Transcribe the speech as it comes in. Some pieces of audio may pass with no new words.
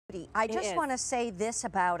I just want to say this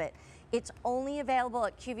about it. It's only available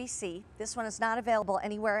at QVC. This one is not available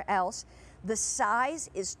anywhere else. The size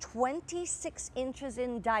is 26 inches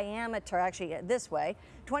in diameter, actually this way,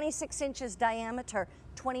 26 inches diameter,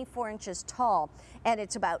 24 inches tall, and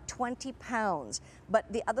it's about 20 pounds.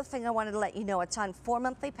 But the other thing I wanted to let you know, it's on 4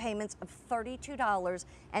 monthly payments of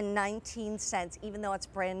 $32.19, even though it's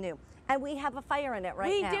brand new. And we have a fire in it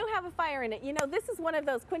right now. We do have a fire in it. You know, this is one of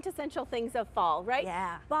those quintessential things of fall, right?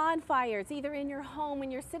 Yeah. Bonfires, either in your home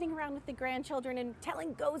when you're sitting around with the grandchildren and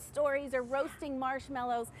telling ghost stories or roasting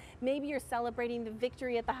marshmallows. Maybe you're celebrating the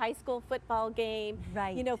victory at the high school football game.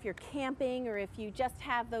 Right. You know, if you're camping or if you just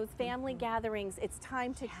have those family gatherings, it's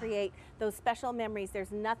time to create those special memories.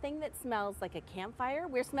 There's nothing that smells like a campfire.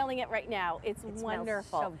 We're smelling it right now. It's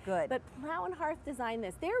wonderful. Smells so good. But Plow Hearth designed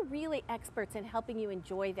this. They're really experts in helping you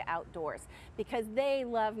enjoy the outdoors, because they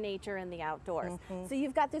love nature and the outdoors. So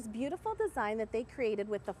you've got this beautiful design that they created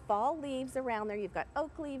with the fall leaves around there. You've got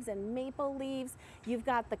oak leaves and maple leaves. You've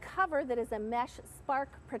got the cover that is a mesh spark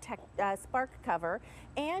cover,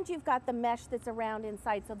 and you've got the mesh that's around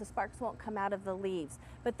inside so the sparks won't come out of the leaves.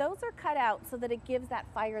 But those are cut out so that it gives that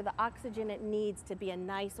fire the oxygen it needs to be a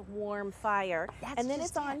nice warm fire. And then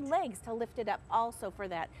it's on legs to lift it up also for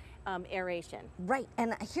that aeration. Right,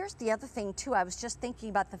 and here's the other thing too. I was just thinking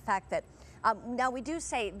about the fact that now we do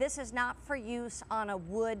say this is not for use on a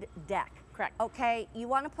wood deck. Correct. Okay, you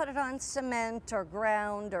want to put it on cement or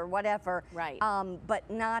ground or whatever. Right. But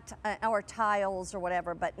not, or tiles or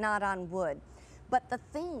whatever, but not on wood. But the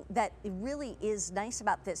thing that really is nice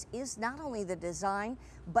about this is not only the design,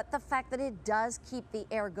 but the fact that it does keep the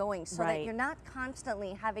air going, so that you're not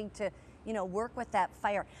constantly having to, you know, work with that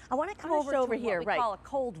fire. I want to come over to here, what we call a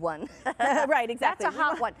cold one. Right, exactly. That's a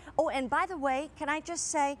hot one. Oh, and by the way, can I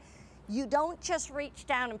just say, you don't just reach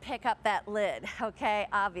down and pick up that lid, okay?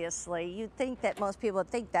 Obviously, you'd think that most people would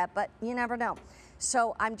think that, but you never know.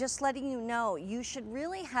 So I'm just letting you know, you should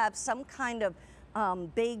really have some kind of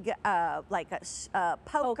big, like a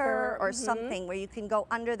poker or something where you can go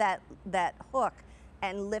under that hook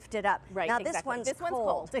and lift it up. Right, now exactly. this one's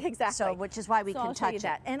cold. Exactly. So, which is why we can touch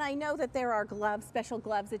it. And I know that there are gloves, special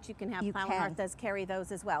gloves that you can have. Plow Hearth does carry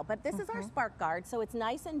those as well. But this is our spark guard, so it's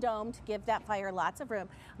nice and domed to give that fire lots of room.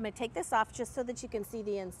 I'm going to take this off just so that you can see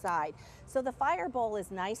the inside. So the fire bowl is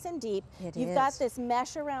nice and deep. You've got this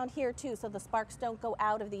mesh around here too, so the sparks don't go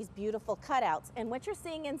out of these beautiful cutouts. And what you're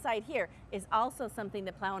seeing inside here is also something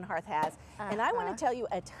that Plow Hearth has. And I want to tell you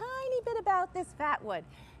a tiny bit about this fat wood.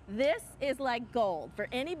 This is like gold. For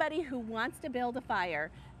anybody who wants to build a fire,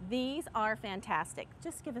 these are fantastic.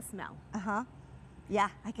 Just give a smell. Yeah,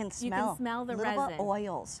 I can smell. You can smell the resin. Little bit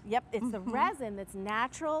oils. Yep, it's the resin that's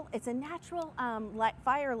natural. It's a natural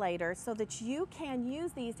fire lighter, so that you can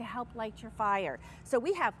use these to help light your fire. So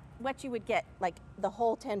we have what you would get, like the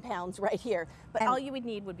whole 10 pounds right here, but all you would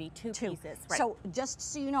need would be two pieces. Right. So just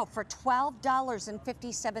so you know, for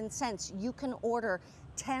 $12.57, you can order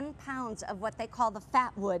 10 pounds of what they call the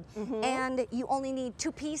fat wood, and you only need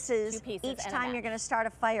two pieces each time you're going to start a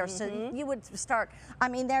fire. So you would start, I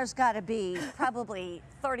mean, there's got to be probably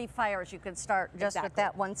 30 fires you could start just with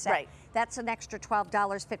that one set. Right. That's an extra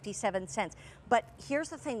 $12.57. But here's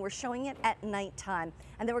the thing, we're showing it at nighttime,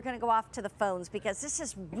 and then we're going to go off to the phones because this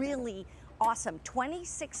is really awesome.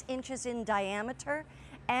 26 inches in diameter,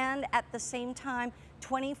 and at the same time,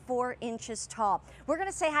 24 inches tall. We're going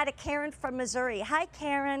to say hi to Karen from Missouri. Hi,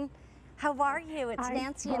 Karen. How are you? It's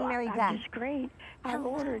Nancy and Mary Beth. I'm just great. I've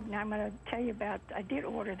ordered, and I'm going to tell you about, I did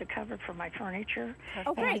order the cover for my furniture.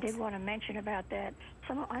 Oh, great. And I did want to mention about that.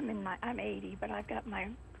 I'm 80, but I've got my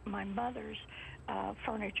mother's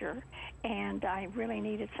furniture, and I really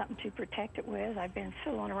needed something to protect it with. I've been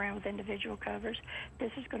fooling around with individual covers.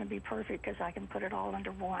 This is going to be perfect because I can put it all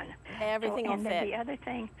under one. Everything will fit. And then the other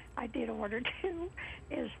thing I did order too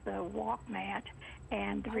is the walk mat.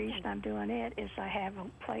 And the reason I'm doing it is I have a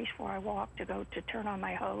place where I walk to go to turn on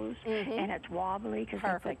my hose, and it's wobbly because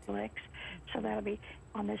I put flicks. So that'll be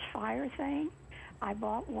on this fire thing. I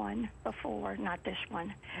bought one before, not this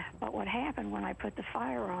one, but what happened when I put the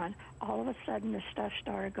fire on, all of a sudden the stuff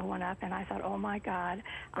started going up, and I thought, oh my God,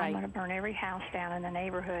 I'm going to burn every house down in the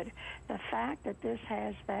neighborhood. The fact that this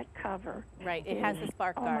has that cover. Right, it has the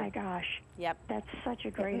spark guard. Oh my gosh. Yep. That's such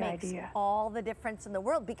a great idea. It makes all the difference in the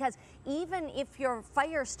world, because even if your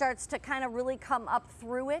fire starts to kind of really come up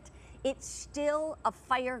through it, it's still a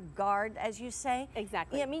fire guard, as you say.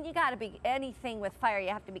 Exactly. Yeah, I mean, you got to be, anything with fire, you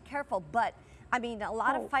have to be careful, but I mean, a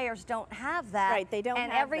lot of fires don't have that. Right, they don't and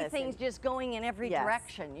have everything's just going in every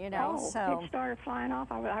direction, you know. So it started flying off.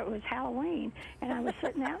 It was Halloween, and I was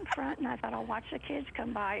sitting out in front, and I thought, I'll watch the kids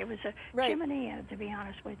come by. It was a chimney, to be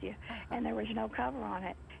honest with you, and there was no cover on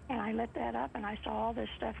it. and I lit that up, and I saw all this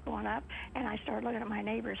stuff going up, and I started looking at my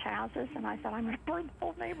neighbors' houses, and I thought, I'm going to burn the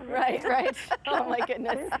whole neighborhood. Right, right. Oh my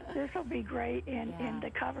goodness. This will be great, and the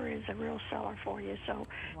cover is a real seller for you. So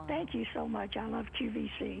thank you so much. I love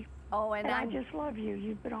QVC. Oh, and I just love you.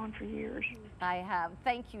 You've been on for years. I have.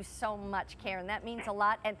 Thank you so much, Karen. That means a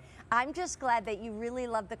lot. And I'm just glad that you really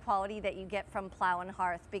love the quality that you get from Plow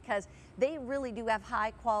Hearth, because they really do have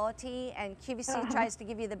high quality, and QVC tries to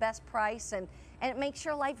give you the best price, and it makes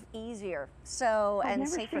your life easier. So I've and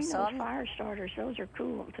never safer. seen So those fire starters. Those are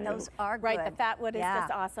cool too. those are good. Right, the fat wood is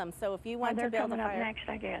just awesome. So if you want to build a coming up fire, next,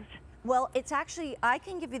 I guess. Well, it's actually, I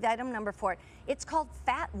can give you the item number for it. It's called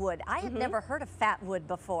fat wood. I had never heard of fat wood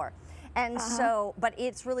before. And so, but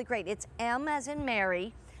it's really great. It's M as in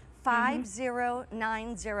Mary,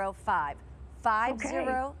 50905.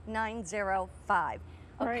 50905.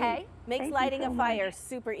 Okay? Great. makes Thank you lighting so a fire much.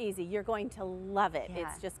 super easy. You're going to love it. Yeah.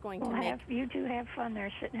 It's just going Well, to make. you two have fun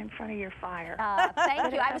there sitting in front of your fire.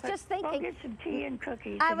 Thank you. I was just Go thinking. get some tea and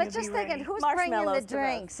cookies. I and was you'll just be thinking, ready. who's bringing the Marshmallows to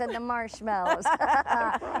roast. drinks and the marshmallows?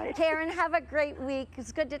 Right. Karen, have a great week.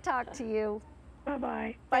 It's good to talk to you.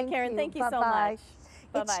 Bye-bye. Bye, Karen. Thank you so Bye-bye. much.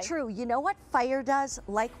 Bye-bye. It's true. You know what fire does?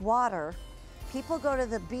 Like water, people go to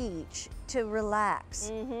the beach to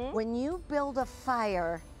relax. When you build a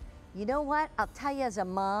fire, you know what? I'll tell you, as a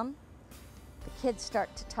mom, the kids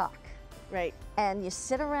start to talk. Right. And you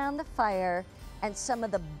sit around the fire, and some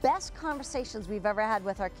of the best conversations we've ever had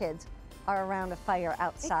with our kids are around a fire It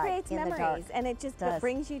outside creates in the dark. memories, and it just Does.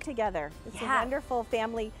 brings you together. It's a Yeah. wonderful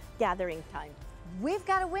family gathering time. We've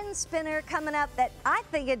got a wind spinner coming up that I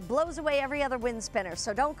think it blows away every other wind spinner,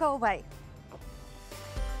 so don't go away.